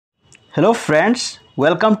Hello friends,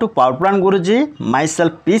 welcome to Powerplan Guruji.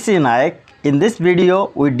 Myself PC Naik. In this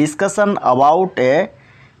video, we discussion about a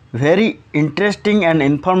very interesting and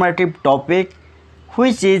informative topic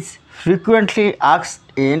which is frequently asked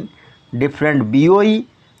in different BOE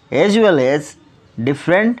as well as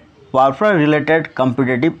different Powerplan related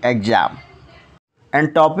competitive exam.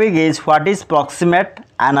 And topic is what is proximate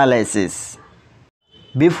analysis.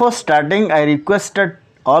 Before starting, I requested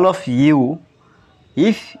all of you,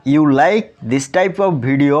 if you like this type of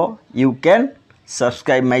video, you can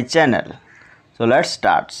subscribe my channel. So let's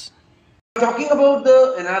start. Talking about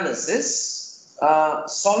the analysis,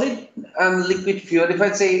 solid and liquid fuel. If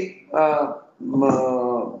I say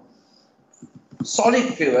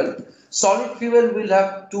solid fuel will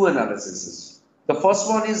have two analyses. The first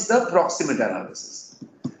one is the proximate analysis.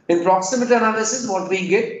 In proximate analysis, what we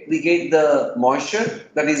get the moisture,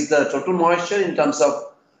 that is the total moisture in terms of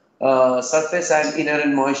surface and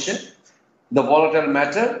inherent moisture, the volatile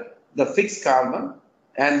matter, the fixed carbon,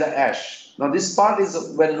 and the ash. Now, this part is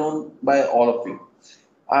well known by all of you.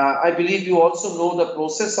 I believe you also know the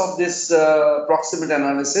process of this proximate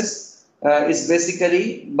analysis is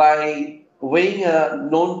basically by weighing a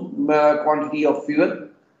known quantity of fuel,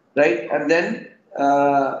 right? And then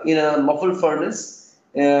in a muffled furnace,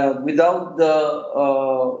 without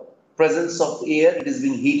the presence of air, it is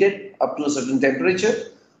being heated up to a certain temperature.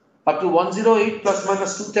 Up to 108 plus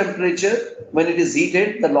minus 2 temperature, when it is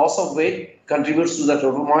heated, the loss of weight contributes to the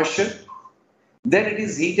total moisture. Then it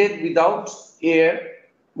is heated without air,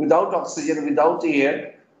 without oxygen, without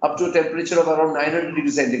air, up to a temperature of around 900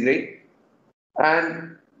 degrees centigrade.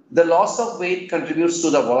 And the loss of weight contributes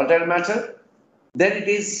to the volatile matter. Then it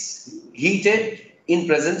is heated in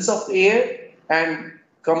presence of air and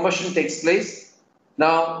combustion takes place.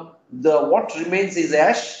 Now, what remains is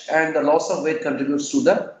ash, and the loss of weight contributes to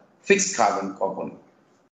the fixed carbon component.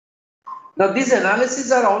 Now, these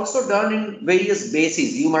analyses are also done in various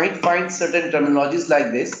bases. You might find certain terminologies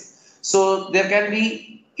like this. So there can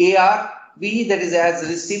be ARB, that is as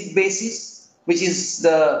received basis, which is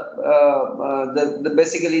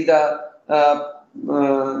basically the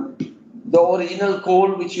original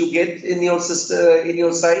coal which you get in your system, in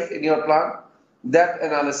your site, in your plant. That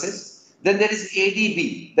analysis. Then there is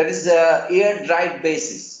ADB, that is the air dried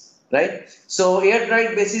basis. Right? So air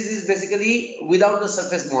dried basis is basically without the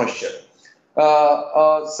surface moisture.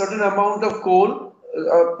 A certain amount of coal,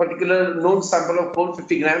 a particular known sample of coal,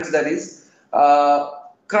 50 grams, that is,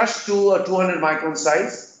 crushed to a 200 micron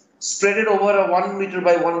size, spread it over a 1 meter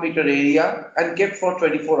by 1 meter area and kept for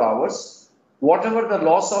 24 hours. Whatever the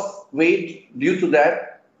loss of weight due to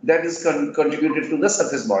that is contributed to the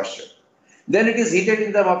surface moisture. Then it is heated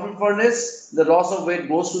in the muffled furnace. The loss of weight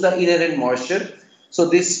goes to the inherent moisture. So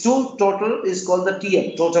this two total is called the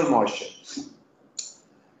TM, total moisture.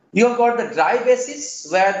 You have got the dry basis,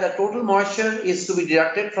 where the total moisture is to be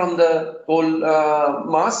deducted from the whole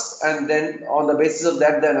mass, and then on the basis of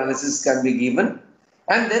that, the analysis can be given.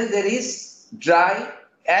 And then there is dry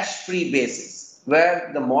ash-free basis,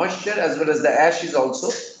 where the moisture as well as the ash is also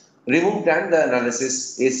removed and the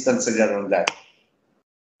analysis is considered on that.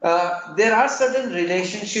 There are certain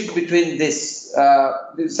relationship between this.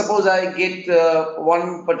 Suppose I get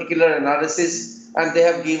one particular analysis and they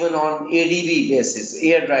have given on ADB basis,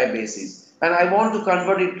 air dry basis, and I want to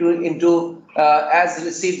convert it into as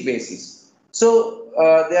received basis. So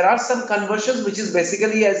there are some conversions which is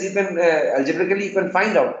basically, as you can algebraically you can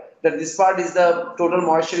find out that this part is the total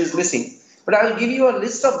moisture is missing. But I will give you a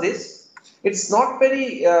list of this. It's not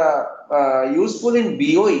very useful in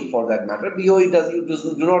BOE for that matter. BOE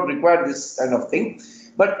do not require this kind of thing.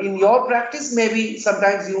 But in your practice, maybe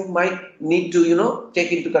sometimes you might need to,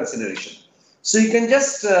 take into consideration. So you can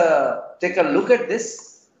just take a look at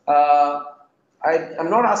this. I'm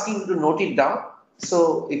not asking you to note it down.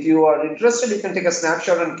 So if you are interested, you can take a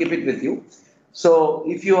snapshot and keep it with you. So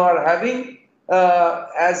if you are having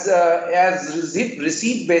as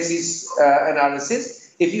received basis analysis,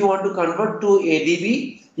 if you want to convert to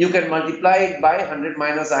ADB, you can multiply it by 100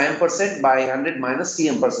 minus IM% by 100 minus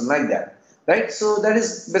CM%, like that, right? So that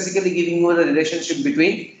is basically giving you the relationship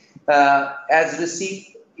between as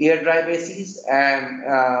received air dry basis and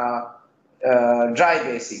dry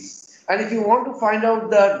basis. And if you want to find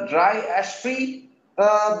out the dry ash-free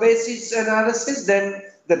basis analysis, then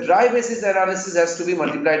the dry basis analysis has to be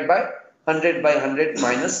multiplied by 100 by 100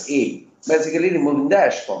 minus A, basically removing the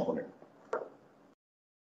ash component.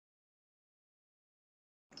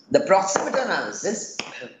 The proximate analysis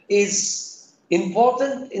is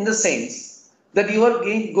important in the sense that you are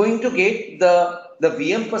going to get the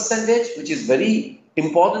VM percentage, which is very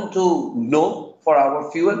important to know for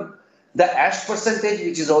our fuel. The ash percentage,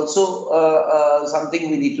 which is also something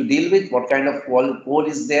we need to deal with. What kind of coal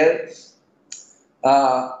is there?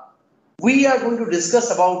 Uh, we are going to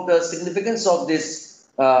discuss about the significance of this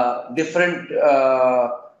different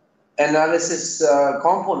analysis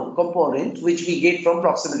component which we get from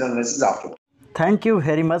proximate analysis afterwards. Thank you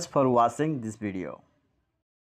very much for watching this video.